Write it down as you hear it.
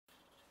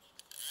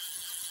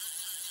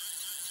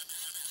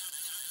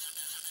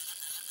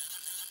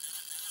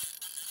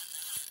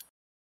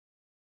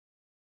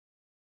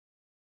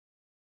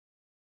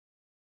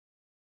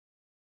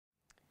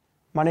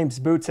My name's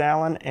Boots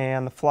Allen,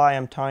 and the fly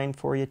I'm tying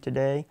for you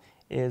today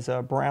is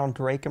a brown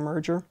drake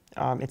emerger.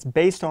 It's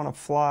based on a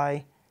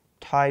fly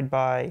tied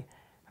by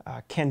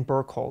Ken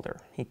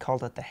Burkholder. He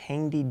called it the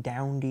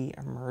handy-downdy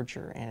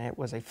emerger, and it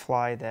was a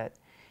fly that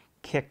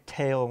kicked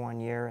tail one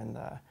year in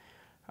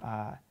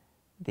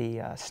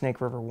the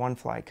Snake River one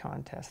fly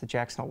contest, the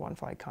Jacksonville one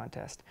fly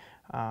contest.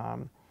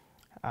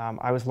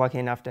 I was lucky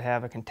enough to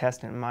have a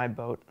contestant in my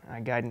boat,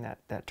 guiding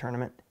that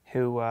tournament,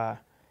 who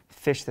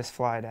fished this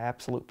fly to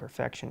absolute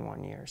perfection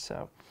one year. So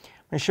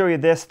I'm going to show you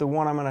this. The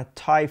one I'm going to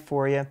tie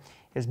for you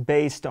is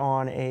based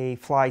on a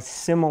fly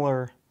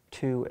similar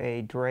to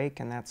a drake,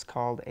 and that's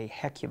called a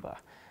hecuba.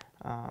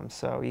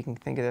 So you can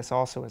think of this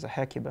also as a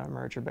hecuba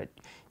emerger, but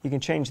you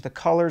can change the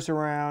colors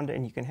around,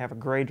 and you can have a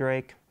gray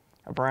drake,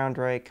 a brown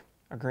drake,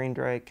 a green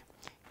drake.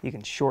 You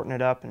can shorten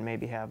it up and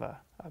maybe have a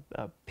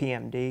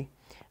PMD.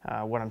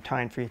 What I'm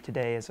tying for you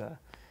today is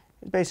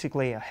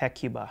basically a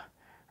hecuba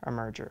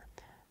emerger.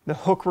 The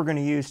hook we're going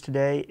to use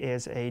today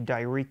is a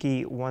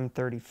Riki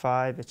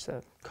 135. It's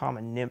a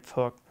common nymph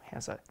hook. It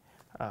has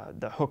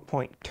the hook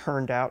point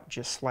turned out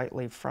just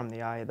slightly from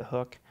the eye of the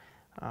hook.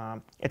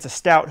 It's a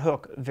stout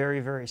hook, very,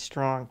 very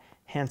strong,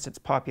 hence its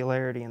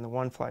popularity in the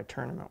one fly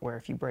tournament, where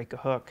if you break a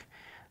hook,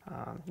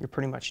 you're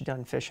pretty much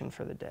done fishing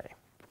for the day.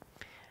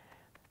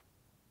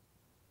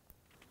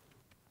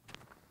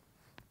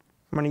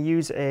 I'm going to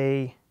use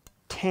a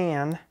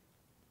tan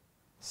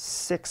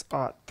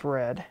 6/0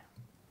 thread.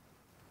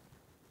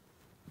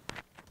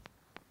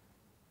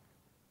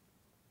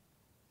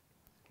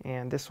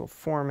 And this will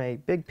form a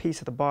big piece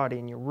of the body,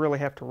 and you really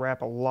have to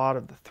wrap a lot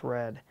of the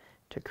thread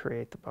to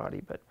create the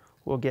body, but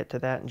we'll get to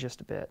that in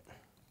just a bit.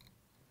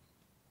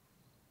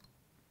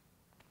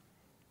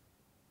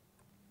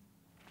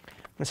 I'm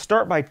going to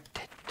start by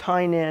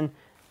tying in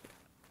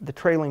the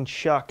trailing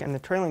shuck, and the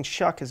trailing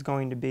shuck is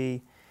going to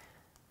be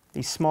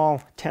these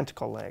small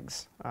tentacle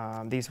legs.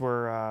 These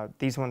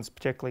ones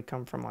particularly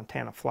come from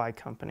Montana Fly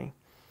Company.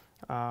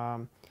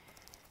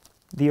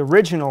 The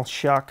original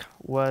shuck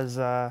was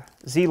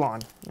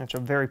Zelon. It's a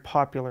very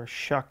popular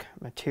shuck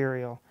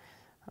material.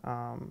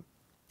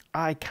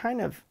 I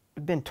kind of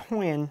been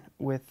toying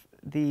with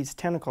these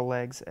tentacle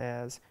legs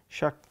as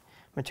shuck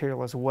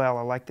material as well.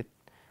 I like the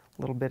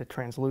little bit of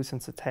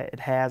translucence it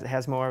has. It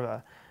has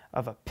more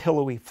of a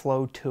pillowy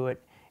flow to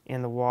it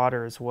in the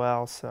water as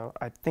well, so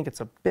I think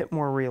it's a bit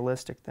more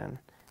realistic than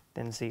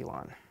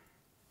Zelon.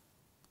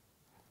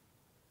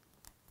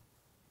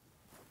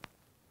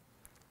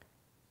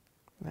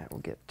 That will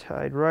get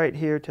tied right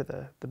here to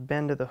the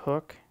bend of the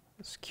hook.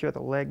 Secure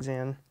the legs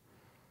in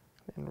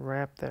and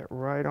wrap that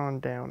right on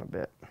down a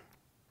bit.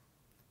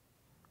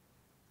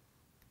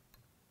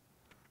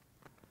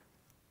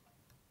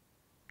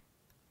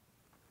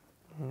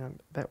 And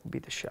that will be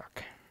the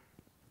shuck.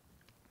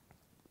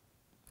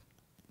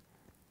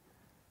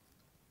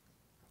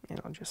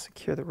 And I'll just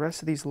secure the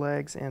rest of these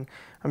legs, and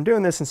I'm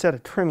doing this instead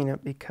of trimming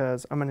it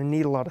because I'm going to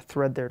need a lot of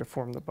thread there to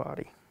form the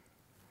body.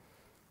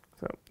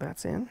 So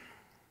that's in.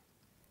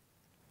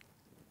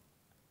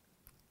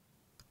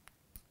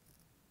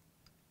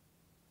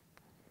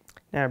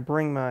 Now I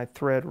bring my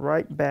thread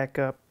right back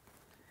up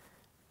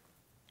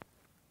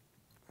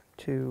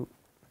to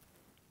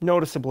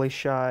noticeably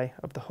shy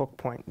of the hook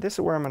point. This is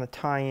where I'm going to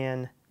tie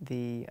in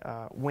the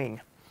wing.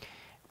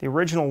 The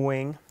original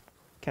wing,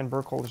 Ken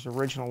Burkholder's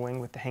original wing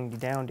with the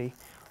handy-downdy,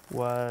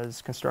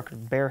 was constructed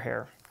of bear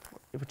hair,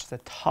 which is a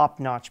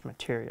top-notch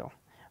material.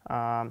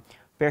 Bear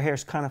hair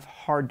is kind of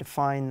hard to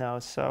find though,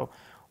 so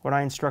what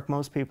I instruct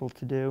most people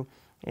to do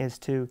is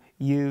to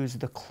use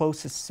the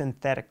closest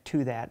synthetic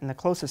to that, and the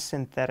closest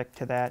synthetic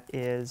to that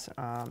is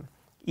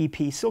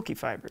EP Silky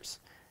fibers,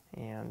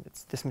 and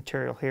it's this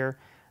material here.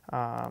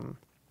 The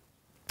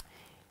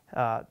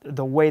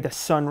way the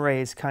sun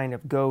rays kind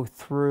of go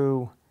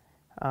through,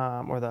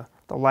 or the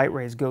light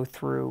rays go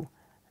through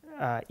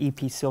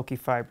EP Silky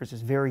fibers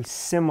is very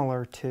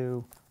similar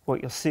to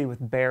what you'll see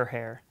with bear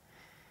hair.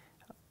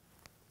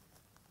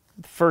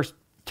 The first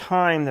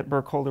time that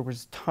Burkholder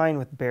was tying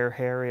with bear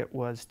hair, it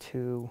was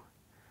to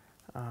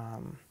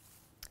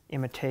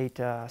imitate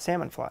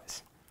salmon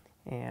flies,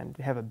 and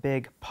have a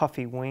big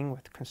puffy wing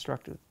with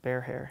constructed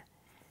bear hair,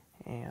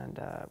 and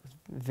it was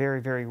very,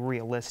 very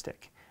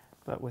realistic.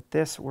 But with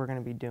this, we're going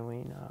to be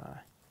doing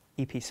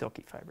EP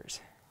Silky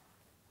fibers.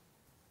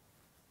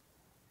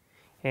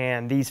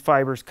 And these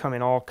fibers come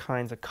in all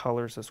kinds of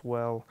colors as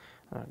well,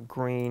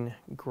 green,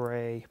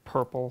 gray,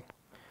 purple.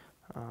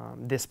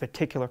 This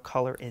particular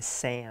color is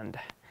sand,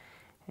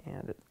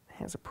 and it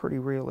has a pretty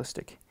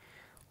realistic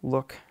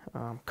look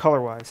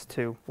color-wise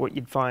to what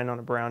you'd find on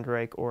a brown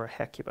drake or a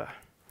hecuba.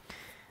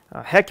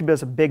 Hecuba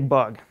is a big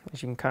bug,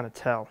 as you can kind of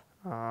tell.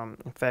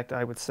 In fact,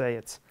 I would say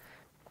it's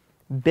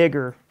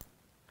bigger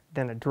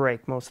than a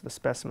drake, most of the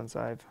specimens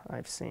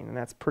I've seen, and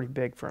that's pretty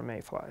big for a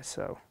mayfly.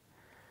 So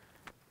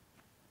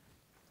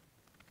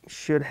you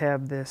should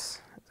have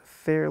this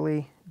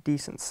fairly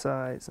decent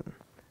size, and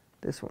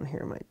this one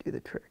here might do the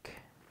trick.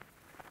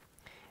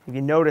 If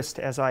you noticed,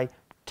 as I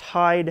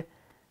tied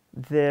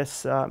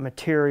this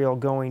material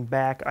going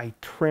back, I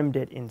trimmed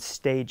it in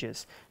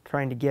stages,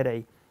 trying to get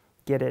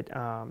it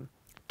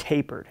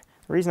tapered.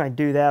 The reason I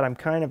do that, I'm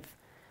kind of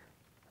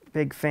a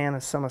big fan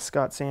of some of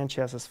Scott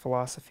Sanchez's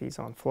philosophies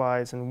on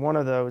flies, and one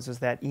of those is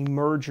that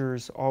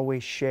emergers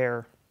always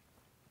share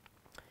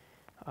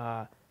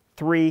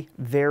three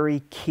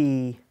very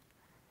key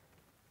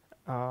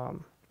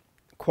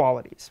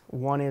qualities.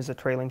 One is a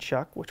trailing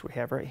shuck, which we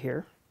have right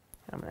here.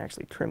 I'm going to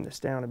actually trim this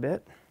down a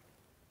bit.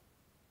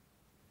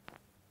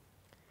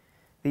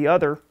 The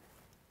other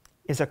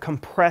is a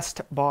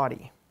compressed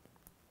body,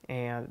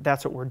 and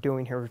that's what we're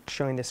doing here. We're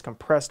showing this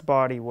compressed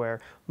body where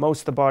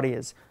most of the body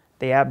is,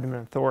 the abdomen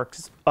and thorax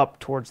is up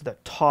towards the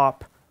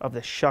top of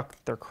the shuck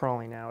that they're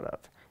crawling out of,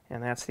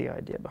 and that's the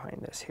idea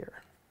behind this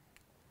here.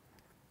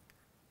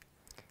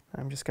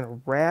 I'm just going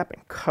to wrap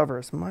and cover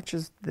as much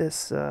of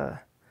this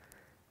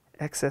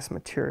excess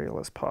material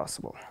as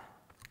possible.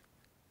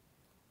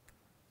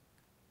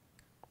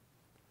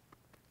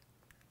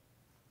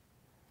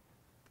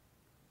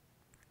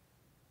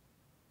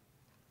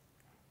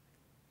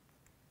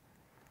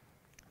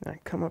 And I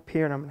come up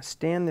here and I'm going to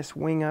stand this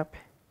wing up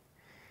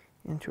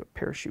into a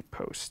parachute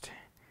post.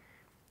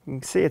 You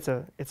can see it's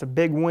a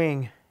big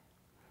wing,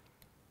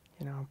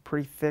 you know,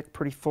 pretty thick,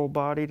 pretty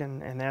full-bodied,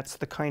 and that's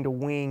the kind of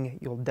wing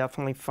you'll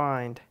definitely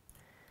find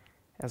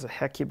as a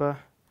hecuba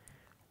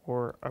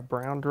or a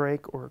brown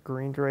drake or a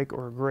green drake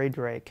or a gray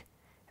drake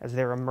as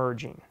they're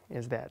emerging,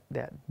 is that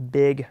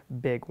big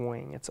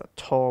wing. It's a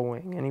tall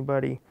wing.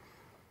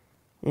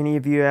 Any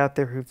of you out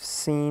there who've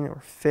seen or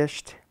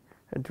fished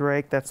a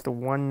drake, that's the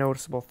one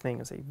noticeable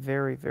thing, is a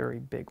very, very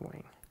big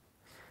wing.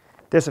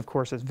 This, of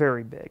course, is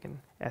very big, and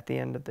at the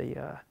end of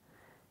the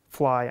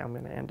fly, I'm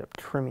going to end up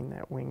trimming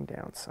that wing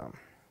down some.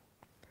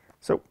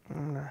 So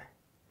I'm going to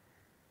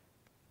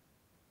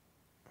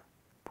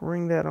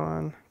bring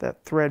that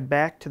thread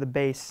back to the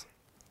base.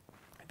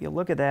 If you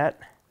look at that,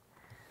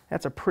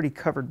 that's a pretty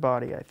covered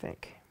body, I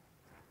think.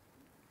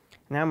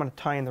 Now I'm going to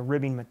tie in the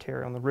ribbing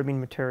material, and the ribbing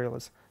material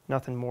is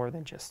nothing more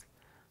than just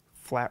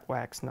flat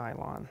wax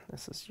nylon.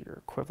 This is your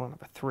equivalent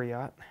of a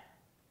 3/0.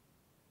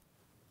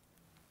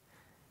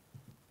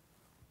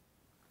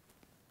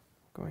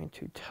 I'm going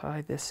to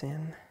tie this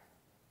in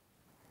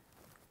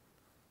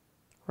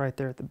right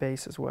there at the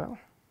base as well.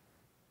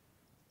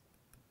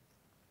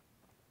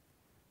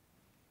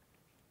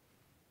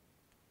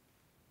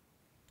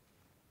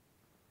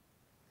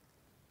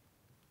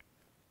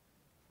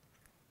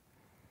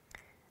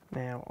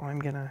 Now I'm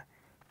going to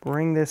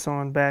bring this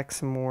on back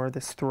some more,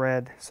 this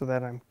thread, so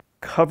that I'm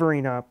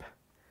covering up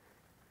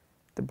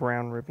the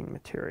brown ribbing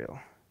material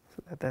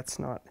so that that's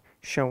not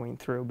showing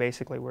through,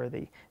 basically where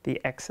the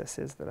excess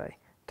is that I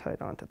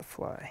tied onto the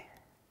fly.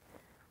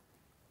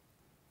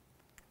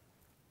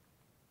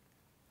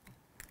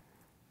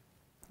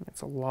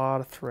 It's a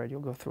lot of thread.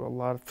 You'll go through a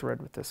lot of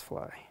thread with this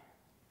fly.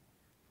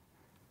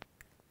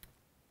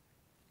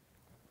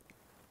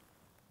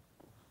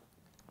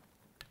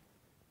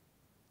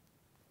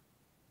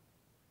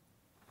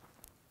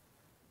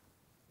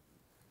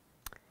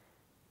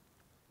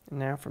 And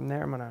now from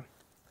there, I'm going to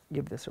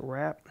give this a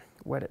wrap,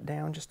 wet it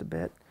down just a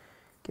bit,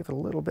 give it a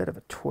little bit of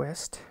a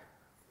twist.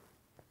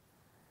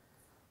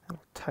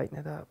 That'll tighten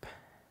it up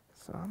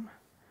some.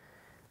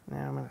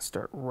 Now I'm going to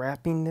start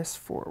wrapping this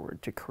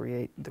forward to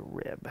create the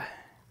rib.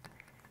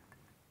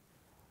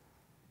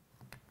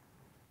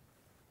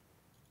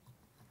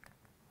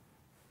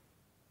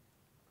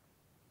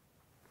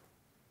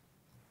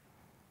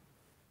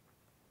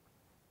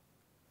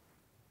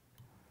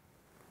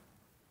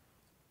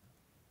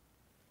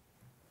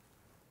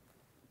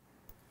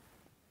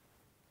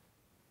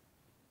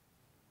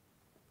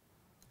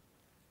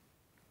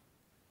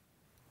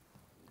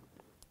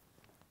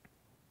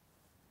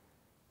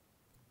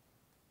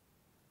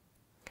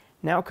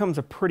 Now comes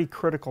a pretty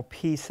critical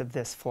piece of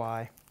this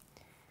fly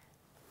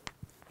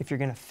if you're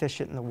going to fish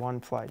it in the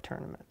one fly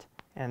tournament,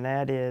 and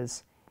that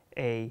is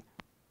a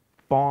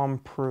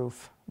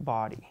bomb-proof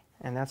body,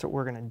 and that's what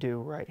we're going to do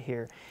right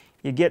here.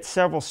 You get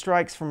several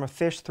strikes from a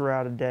fish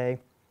throughout a day,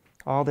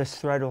 all this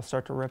thread will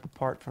start to rip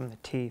apart from the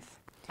teeth.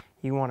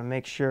 You want to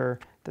make sure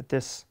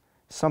that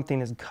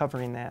something is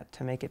covering that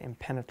to make it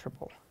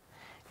impenetrable,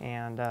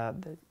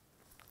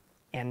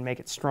 and make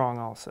it strong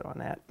also. And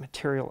that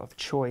material of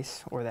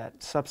choice, or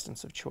that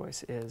substance of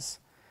choice, is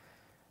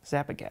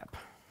Zap-A-Gap.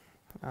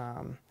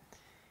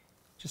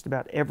 Just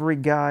about every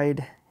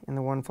guide in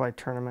the one fly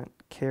tournament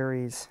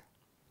carries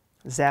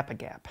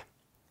Zap-A-Gap.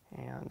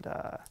 And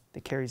they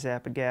carry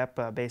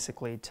Zap-A-Gap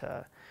basically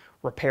to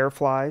repair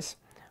flies,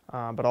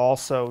 but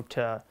also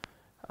to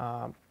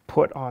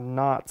put on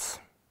knots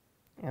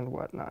and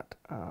whatnot,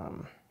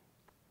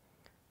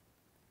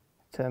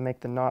 to make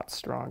the knots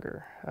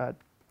stronger.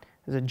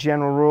 There's a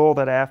general rule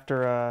that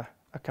after a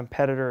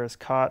competitor has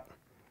caught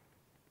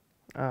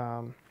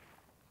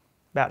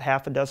about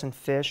half a dozen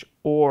fish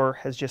or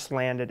has just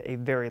landed a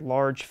very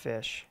large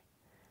fish,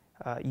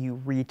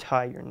 you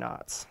retie your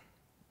knots.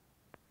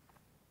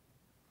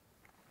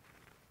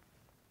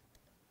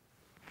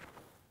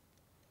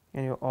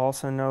 And you'll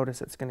also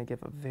notice it's going to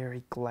give a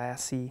very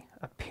glassy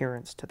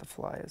appearance to the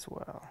fly as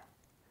well,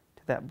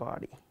 to that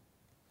body.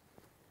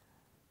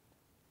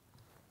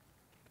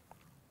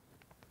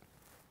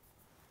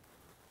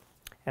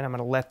 And I'm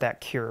going to let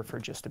that cure for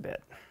just a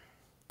bit.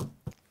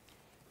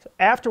 So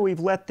after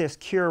we've let this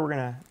cure, we're going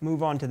to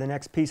move on to the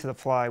next piece of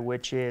the fly,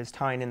 which is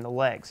tying in the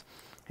legs.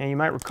 And you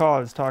might recall I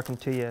was talking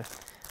to you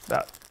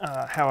about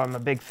how I'm a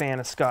big fan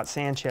of Scott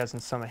Sanchez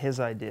and some of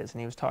his ideas. And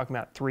he was talking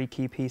about 3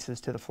 key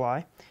pieces to the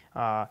fly.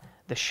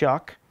 The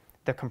shuck,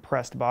 the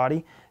compressed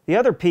body. The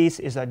other piece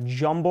is a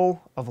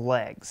jumble of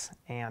legs.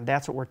 And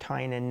that's what we're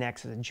tying in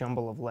next, is a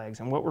jumble of legs.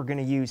 And what we're going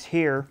to use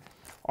here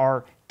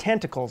are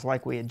tentacles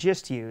like we had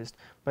just used,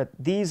 but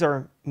these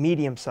are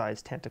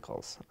medium-sized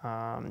tentacles,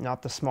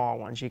 not the small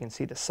ones. You can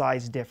see the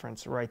size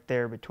difference right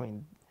there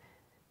between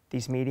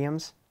these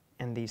mediums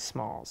and these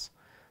smalls.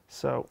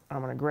 So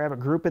I'm going to grab a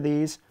group of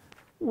these,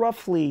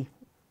 roughly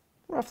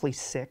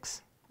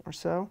 6 or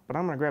so, but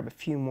I'm going to grab a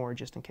few more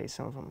just in case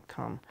some of them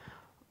come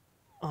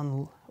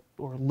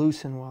or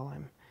loosen while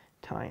I'm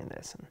tying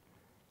this. And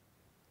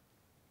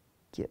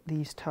get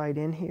these tied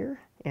in here,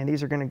 and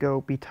these are going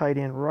to be tied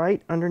in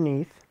right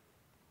underneath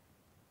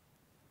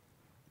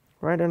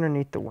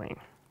the wing.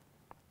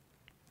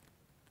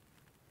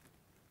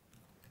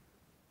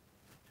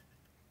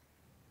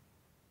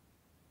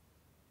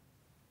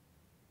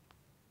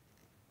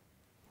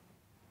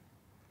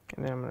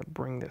 And then I'm going to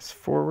bring this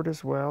forward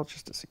as well,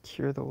 just to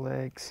secure the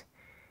legs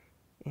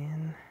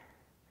in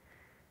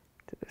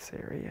to this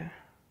area.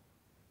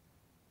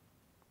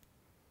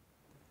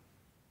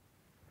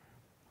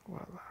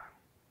 Voila.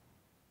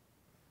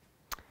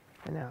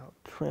 And now I'll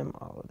trim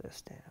all of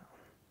this down.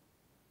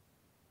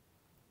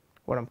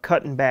 What I'm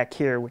cutting back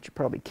here, which you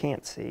probably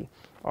can't see,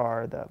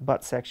 are the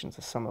butt sections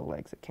of some of the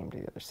legs that came to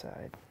the other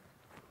side.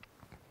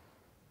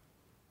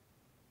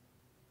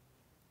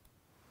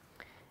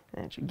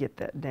 And you get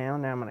that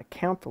down. Now I'm going to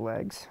count the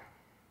legs.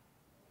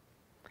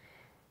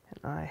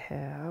 And I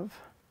have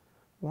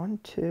 1,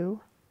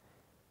 2,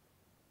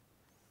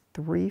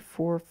 3,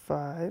 4,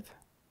 5,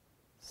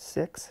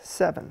 6,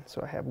 7.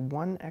 So I have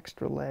 1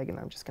 extra leg, and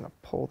I'm just going to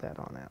pull that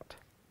on out.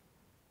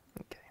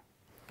 Okay.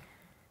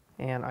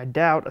 And I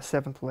doubt a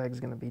 7th leg is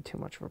going to be too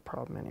much of a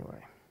problem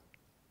anyway.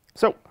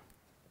 So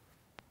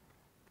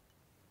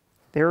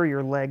there are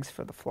your legs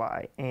for the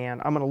fly. And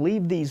I'm going to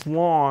leave these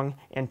long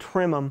and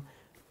trim them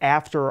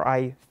after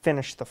I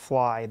finish the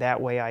fly. That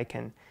way I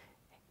can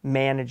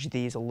manage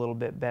these a little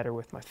bit better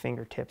with my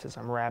fingertips as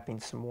I'm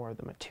wrapping some more of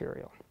the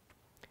material.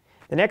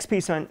 The next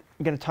piece I'm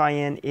going to tie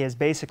in is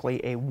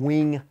basically a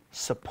wing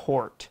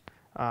support.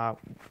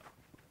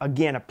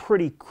 Again, a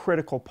pretty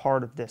critical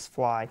part of this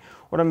fly.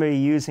 What I'm going to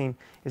be using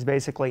is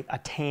basically a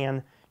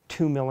tan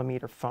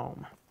 2mm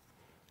foam.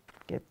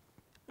 And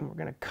we're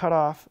going to cut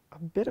off a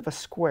bit of a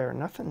square,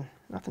 nothing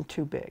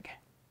too big.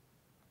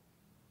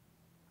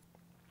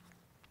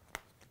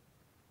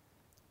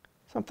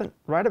 Something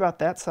right about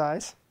that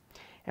size.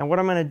 And what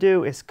I'm going to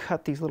do is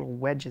cut these little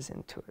wedges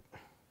into it.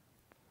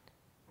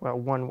 Well,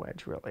 1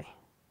 wedge really,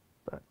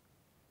 but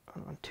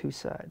on 2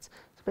 sides.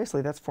 So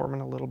basically that's forming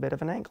a little bit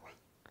of an angle,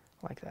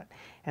 like that.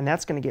 And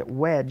that's going to get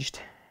wedged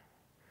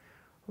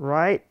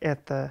right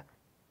at the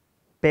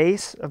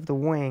base of the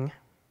wing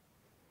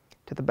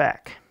to the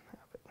back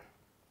of it.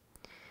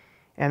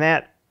 And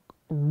that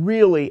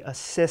really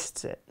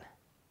assists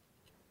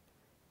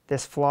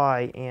this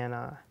fly in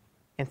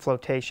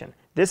flotation.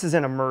 This is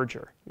in a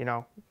merger. You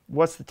know,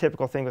 what's the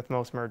typical thing with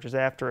most mergers?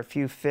 After a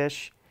few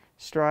fish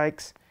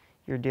strikes,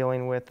 you're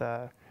dealing with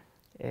a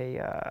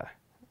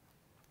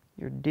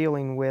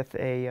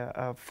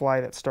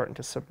fly that's starting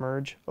to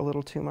submerge a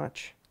little too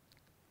much.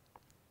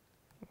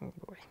 Oh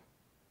boy.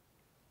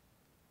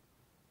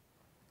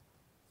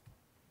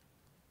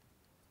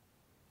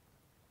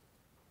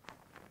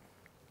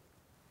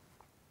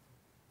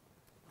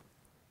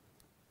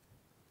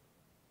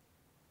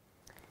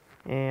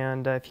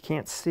 And if you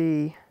can't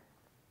see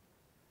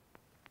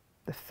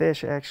the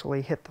fish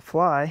actually hit the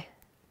fly,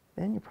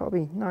 then you're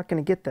probably not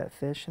going to get that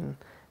fish, and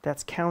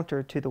that's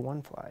counter to the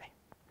one fly.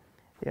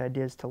 The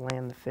idea is to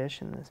land the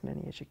fish in as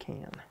many as you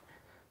can.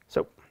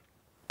 So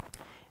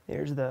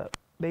there's the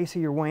base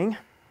of your wing.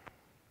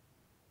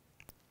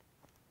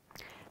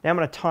 Now I'm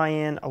going to tie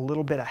in a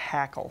little bit of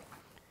hackle.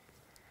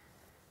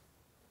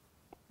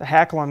 The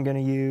hackle I'm going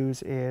to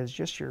use is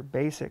just your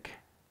basic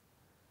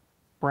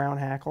brown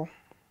hackle.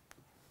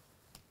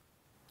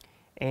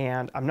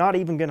 And I'm not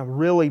even going to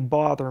really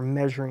bother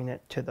measuring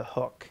it to the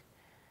hook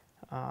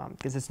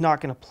because it's not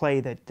going to play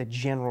the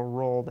general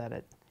role that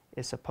it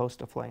is supposed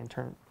to play in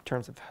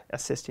terms of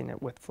assisting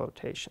it with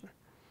flotation.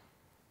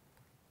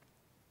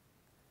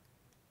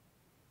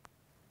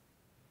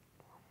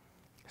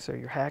 So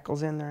your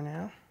hackle's in there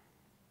now.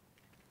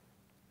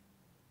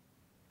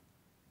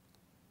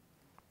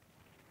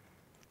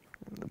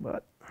 And the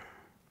butt.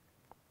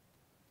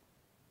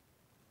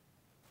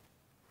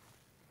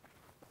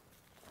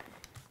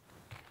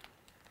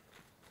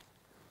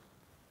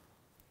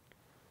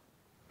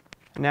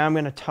 Now I'm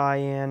going to tie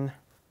in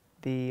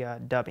the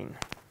dubbing.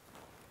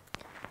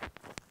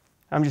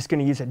 I'm just going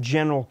to use a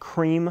general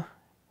cream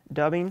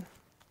dubbing,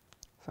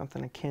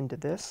 something akin to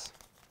this.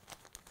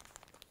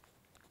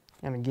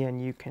 And again,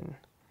 you can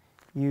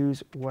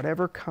use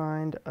whatever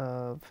kind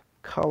of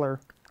color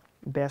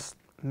best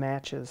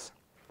matches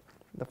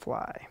the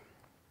fly.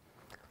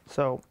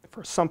 So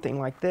for something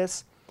like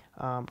this,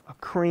 a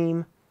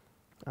cream,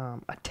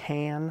 a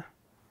tan,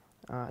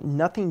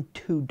 nothing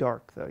too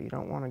dark though. You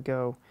don't want to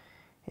go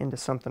into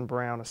something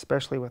brown,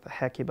 especially with a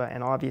hecuba,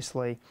 and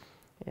obviously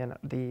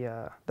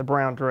the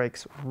brown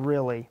drakes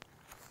really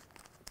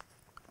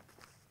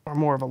are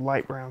more of a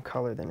light brown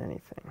color than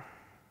anything.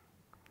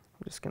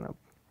 I'm just going to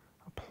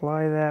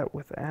apply that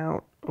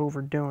without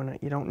overdoing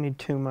it. You don't need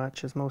too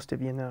much, as most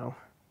of you know.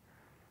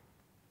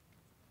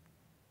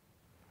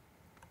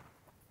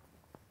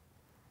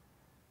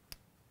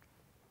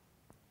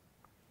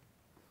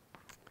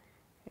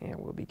 And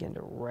we'll begin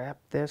to wrap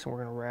this, and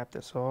we're going to wrap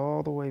this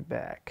all the way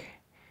back.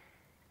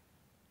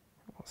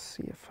 We'll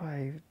see if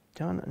I've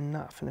done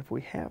enough, and if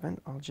we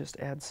haven't, I'll just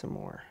add some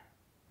more.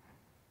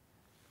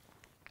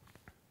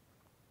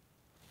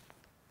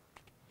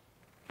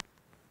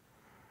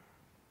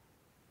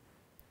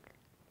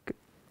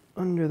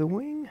 Under the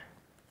wing.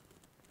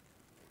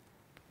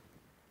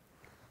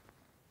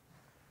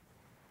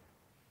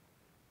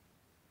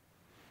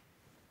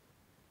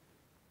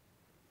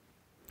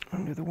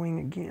 Under the wing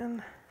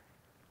again.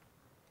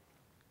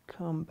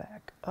 Come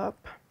back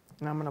up,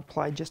 and I'm going to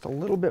apply just a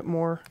little bit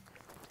more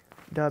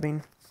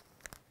dubbing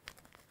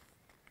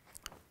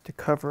to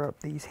cover up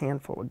these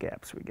handful of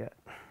gaps we got.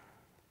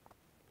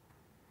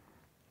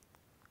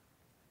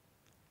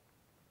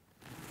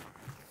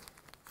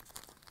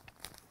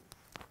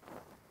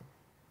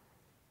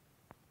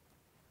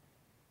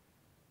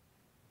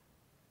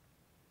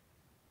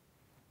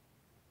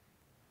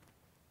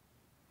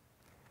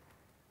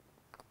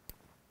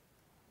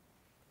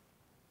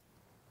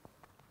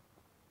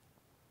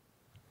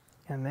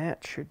 And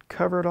that should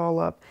cover it all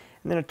up.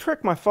 And then a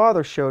trick my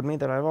father showed me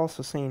that I've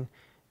also seen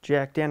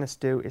Jack Dennis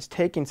do is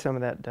taking some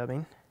of that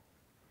dubbing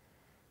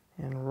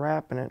and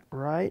wrapping it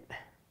right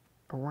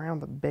around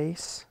the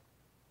base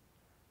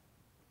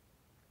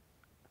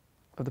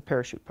of the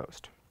parachute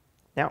post.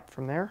 Now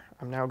from there,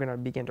 I'm now going to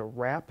begin to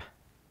wrap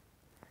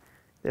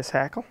this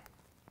hackle.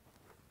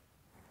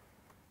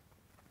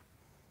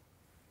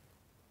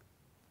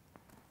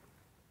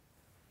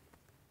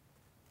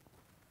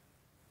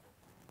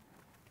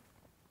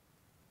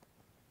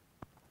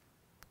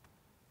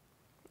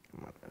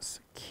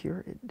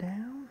 Secure it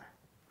down.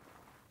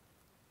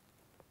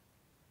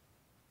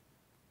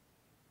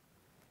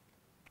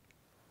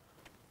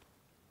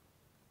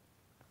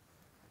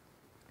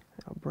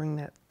 I'll bring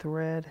that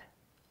thread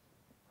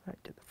right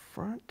to the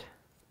front.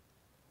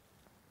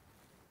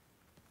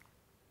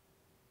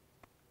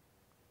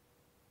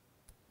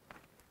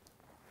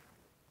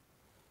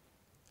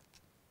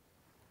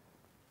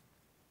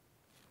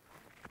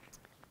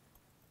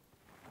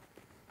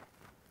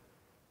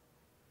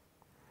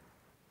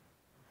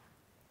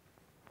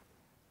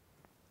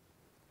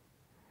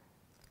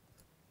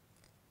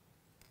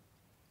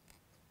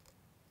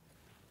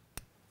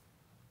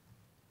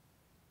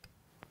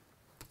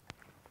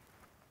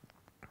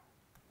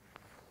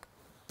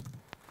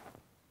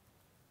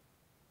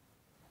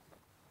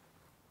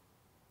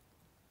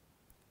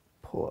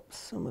 Pull up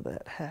some of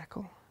that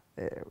hackle.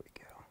 There we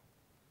go.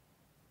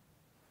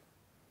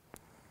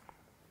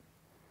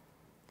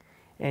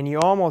 And you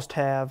almost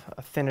have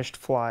a finished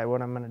fly.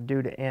 What I'm going to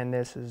do to end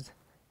this is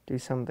do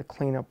some of the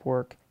cleanup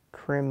work,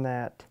 trim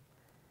that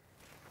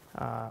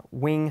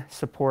wing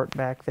support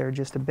back there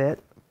just a bit,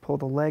 pull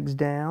the legs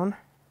down,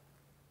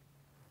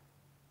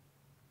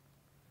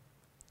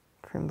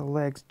 trim the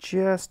legs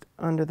just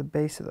under the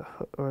base of the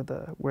hook, or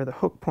where the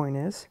hook point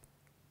is.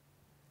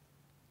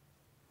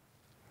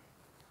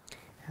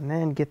 And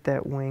then get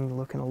that wing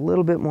looking a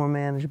little bit more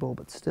manageable,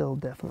 but still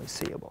definitely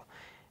seeable.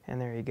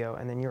 And there you go.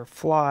 And then your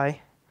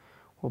fly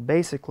will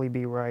basically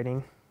be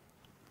riding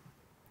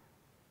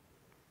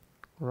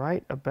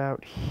right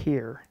about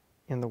here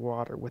in the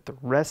water with the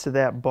rest of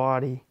that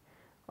body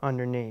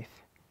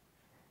underneath.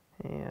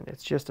 And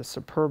it's just a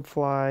superb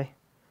fly,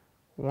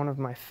 one of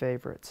my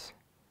favorites.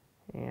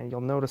 And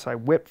you'll notice I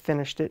whip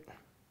finished it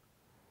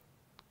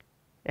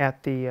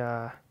at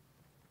the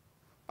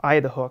eye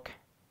of the hook.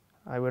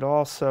 I would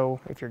also,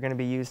 if you're going to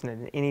be using it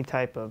in any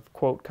type of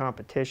quote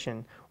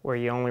competition where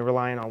you're only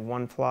relying on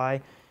one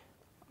fly,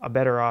 a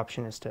better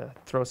option is to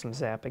throw some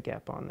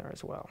Zap-A-Gap on there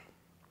as well.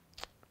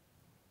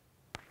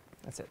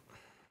 That's it.